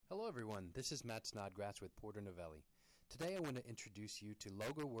everyone, this is Matt Snodgrass with Porter Novelli. Today I want to introduce you to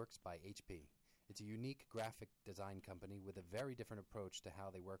Logoworks by HP. It's a unique graphic design company with a very different approach to how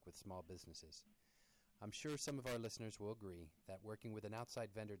they work with small businesses. I'm sure some of our listeners will agree that working with an outside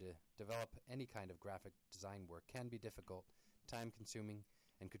vendor to develop any kind of graphic design work can be difficult, time-consuming,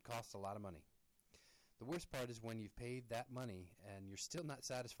 and could cost a lot of money. The worst part is when you've paid that money and you're still not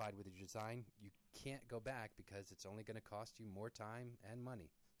satisfied with your design, you can't go back because it's only going to cost you more time and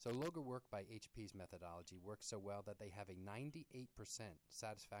money. So Logoworks by HP's methodology works so well that they have a 98%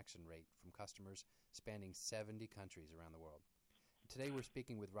 satisfaction rate from customers spanning 70 countries around the world. Today we're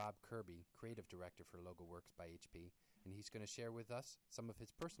speaking with Rob Kirby, Creative Director for Logoworks by HP, and he's going to share with us some of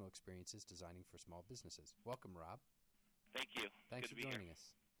his personal experiences designing for small businesses. Welcome, Rob. Thank you. Thanks Good for to be joining here.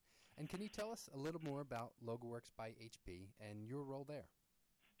 us. And can you tell us a little more about Logoworks by HP and your role there?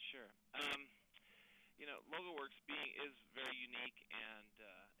 Sure. Logoworks is very unique, and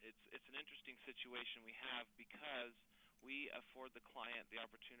it's an interesting situation we have because we afford the client the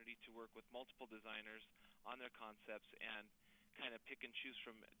opportunity to work with multiple designers on their concepts and kind of pick and choose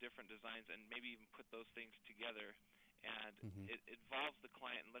from different designs and maybe even put those things together. And it involves the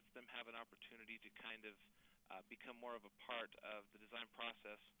client and lets them have an opportunity to kind of become more of a part of the design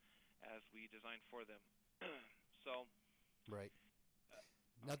process as we design for them. Right.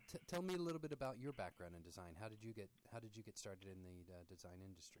 Now, tell me a little bit about your background in design. How did you get started in the design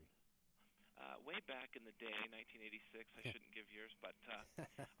industry? Way back in the day, 1986. I shouldn't give years, but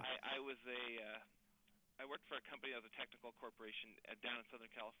I worked for a company as a technical corporation down in Southern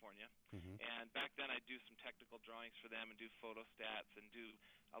California, and back then I'd do some technical drawings for them and do photostats and do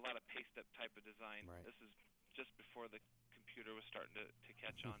a lot of paste-up type of design. Right. This is just before the computer was starting to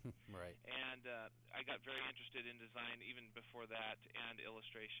catch on. Right. And I got very interested in design even before that and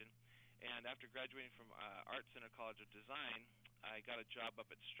illustration. And after graduating from Art Center College of Design, I got a job up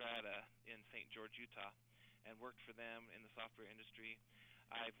at Strata in St. George, Utah, and worked for them in the software industry.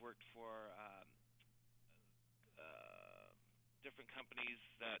 I've worked for different companies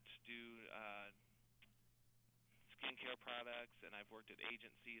that do skincare products, and I've worked at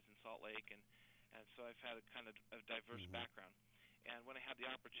agencies in Salt Lake, and so I've had a kind of a diverse background. And when I had the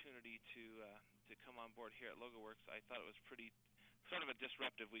opportunity to come on board here at Logoworks, I thought it was pretty sort of a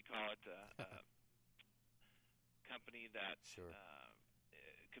disruptive, we call it, company that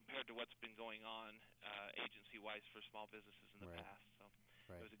compared to what's been going on agency-wise for small businesses in the past. So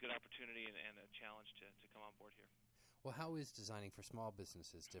it was a good opportunity and a challenge to come on board here. Well, how is designing for small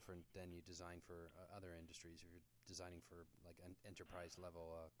businesses different than you design for other industries, if you're designing for like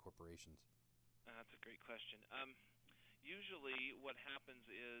enterprise-level corporations? That's a great question. Usually what happens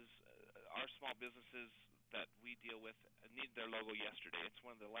is our small businesses that we deal with need their logo yesterday. It's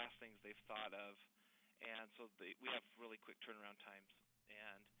one of the last things they've thought of, and so we have really quick turnaround times.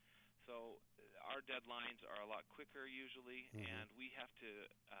 And so our deadlines are a lot quicker usually, and we have to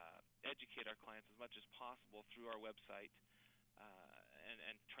educate our clients as much as possible through our website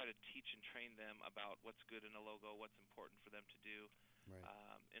and try to teach and train them about what's good in a logo, what's important for them to do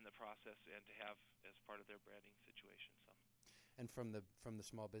in the process and to have as part of their branding situation. So. And from the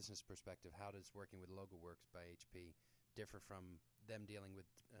small business perspective, how does working with Logoworks by HP differ from them dealing with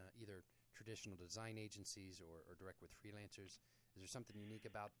either traditional design agencies or direct with freelancers? Is there something unique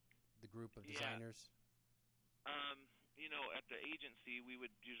about the group of designers? At the agency, we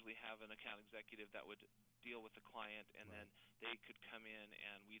would usually have an account executive that would deal with the client, and then they could come in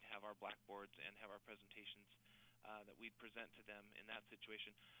and we'd have our blackboards and have our presentations that we'd present to them in that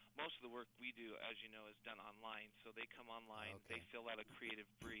situation. Most of the work we do, as you know, is done online. So they come online, they fill out a creative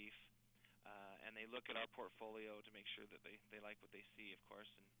brief, and they look at our portfolio to make sure that they like what they see, of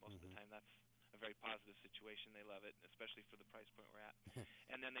course, and most of the time that's a very positive situation. They love it, especially for the price point we're at.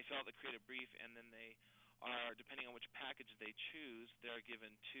 And then they fill out the creative brief, and then they are, depending on which package they choose, they're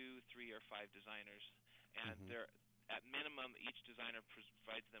given 2, 3, or 5 designers. And they're, at minimum, each designer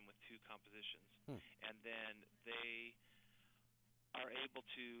provides them with 2 compositions. And then they are able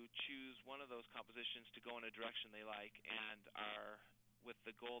to choose one of those compositions to go in a direction they like, and are with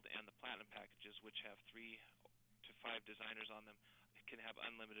the gold and the platinum packages, which have 3 to 5 designers on them, can have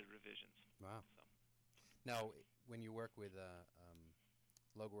unlimited revisions. Wow. So. Now, when you work with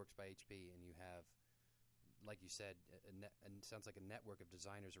Logoworks by HP and you have, like you said, and it sounds like a network of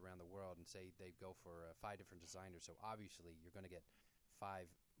designers around the world, and say they go for 5 different designers, so obviously you're going to get a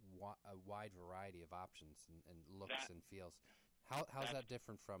wide variety of options and looks and feels. How's that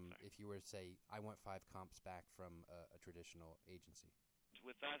different from if you were to say, I want 5 comps back from a traditional agency?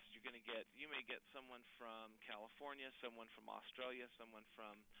 With us, you may get someone from California, someone from Australia, someone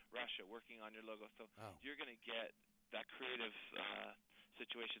from Russia working on your logo. So you're going to get that creative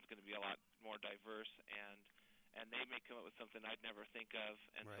situation is going to be a lot more diverse, and they may come up with something I'd never think of,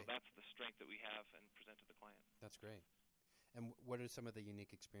 and so that's the strength that we have and present to the client. That's great. And what are some of the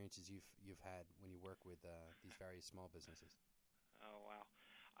unique experiences you've had when you work with these various small businesses? Oh, wow.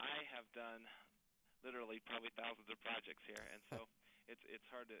 I have done literally probably thousands of projects here, and so it's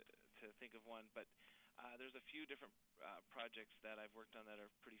hard to think of one, but there's a few different projects that I've worked on that are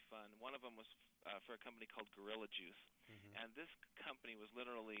pretty fun. One of them was for a company called Gorilla Juice, and this company was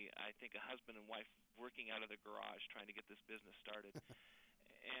literally, I think, a husband and wife working out of their garage trying to get this business started.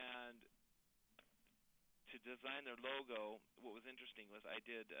 And to design their logo, what was interesting was I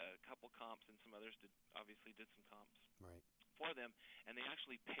did a couple comps, and some others obviously did some comps for them, and they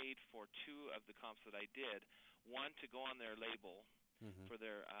actually paid for two of the comps that I did, one to go on their label for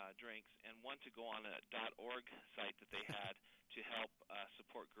their drinks, and one to go on a .org site that they had to help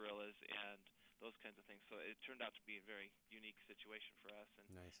support gorillas and those kinds of things. So it turned out to be a very unique situation for us, and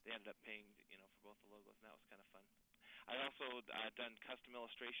they ended up paying, for both the logos, and that was kind of fun. I also done custom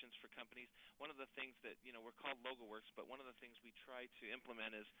illustrations for companies. One of the things that, we're called Logoworks, but one of the things we try to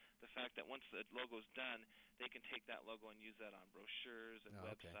implement is the fact that once the logo's done, they can take that logo and use that on brochures and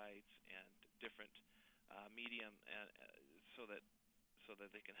websites and different medium, and so that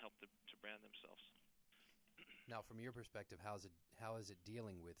they can help to brand themselves. Now, from your perspective, how is it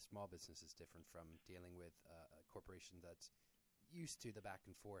dealing with small businesses different from dealing with a corporation that's used to the back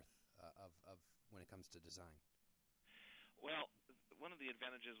and forth of when it comes to design? Well, one of the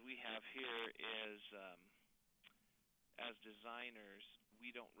advantages we have here is, as designers,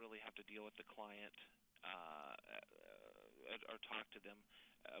 we don't really have to deal with the client or talk to them.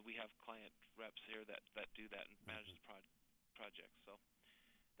 We have client reps here that do that and manage the projects. So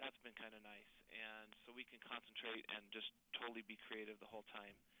that's been kind of nice. And so we can concentrate and just totally be creative the whole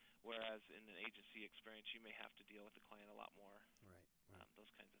time, whereas in an agency experience, you may have to deal with the client a lot more,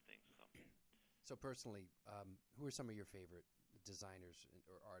 those kinds of things. So personally, who are some of your favorite designers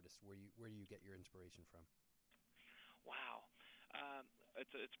or artists? Where do you get your inspiration from? Wow,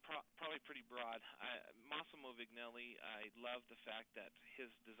 it's probably pretty broad. Massimo Vignelli, I love the fact that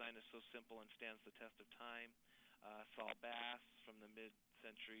his design is so simple and stands the test of time. Saul Bass from the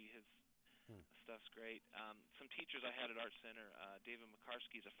mid-century, his stuff's great. Some teachers I had at Art Center, David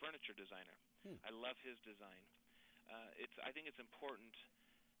McCarskey is a furniture designer. I love his design. I think it's important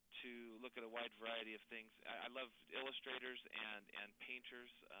to look at a wide variety of things. I love illustrators and painters.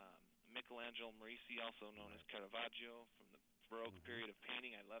 Michelangelo Merisi, also known as Caravaggio, from the Baroque period of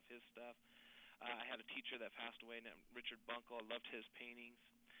painting. I love his stuff. I had a teacher that passed away named Richard Bunkle. I loved his paintings.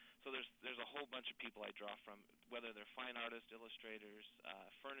 So there's a whole bunch of people I draw from, whether they're fine artists, illustrators,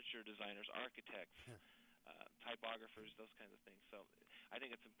 furniture designers, architects, typographers, those kinds of things. So I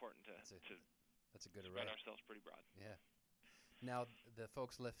think it's important to spread ourselves pretty broad. Yeah. Now, the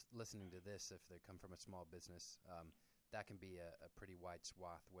folks listening to this, if they come from a small business, that can be a pretty wide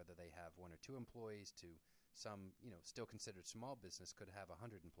swath, whether they have 1 or 2 employees to some, still considered small business could have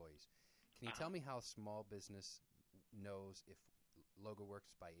 100 employees. Can you tell me how small business knows if Logoworks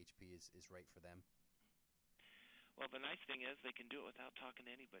by HP is right for them? Well, the nice thing is they can do it without talking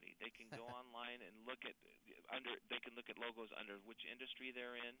to anybody. They can go online and look at logos under which industry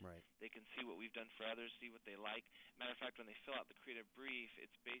they're in. They can see what we've done for others, see what they like. Matter of fact, when they fill out the creative brief,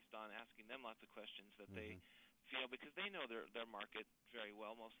 it's based on asking them lots of questions that they feel, because they know their market very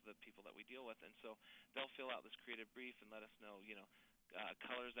well, most of the people that we deal with, and so they'll fill out this creative brief and let us know,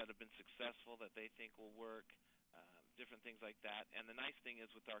 colors that have been successful that they think will work, different things like that. And the nice thing is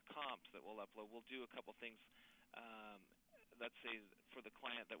with our comps that we'll upload, we'll do a couple things, let's say for the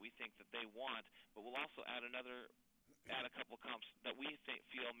client that we think that they want, but we'll also add a couple comps that we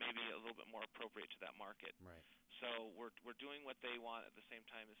feel maybe a little bit more appropriate to that market. So we're doing what they want at the same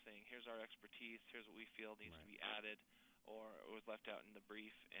time as saying, here's our expertise, here's what we feel needs to be added or was left out in the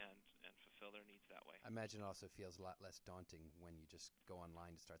brief, and fulfill their needs that way. I imagine it also feels a lot less daunting when you just go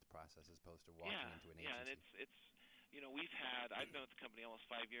online to start the process as opposed to walking into an agency. Yeah, and it's I've been with the company almost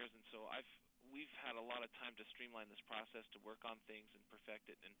 5 years, and so we've had a lot of time to streamline this process, to work on things and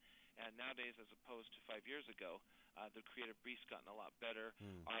perfect it. And nowadays, as opposed to 5 years ago, the creative brief's gotten a lot better.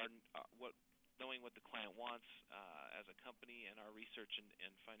 Knowing what the client wants as a company, and our research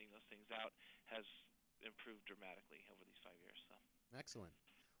and finding those things out has improved dramatically over these 5 years. So excellent.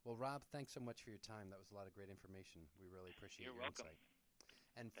 Well, Rob, thanks so much for your time. That was a lot of great information. We really appreciate your insight.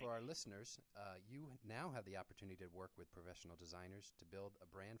 And for our listeners, you now have the opportunity to work with professional designers to build a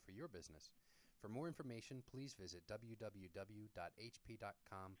brand for your business. For more information, please visit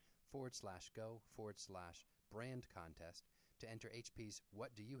www.hp.com/go/brand contest to enter HP's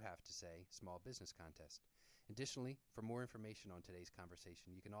What Do You Have to Say small business contest. Additionally, for more information on today's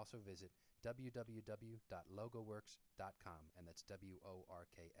conversation, you can also visit www.logoworks.com, and that's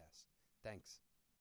WORKS. Thanks.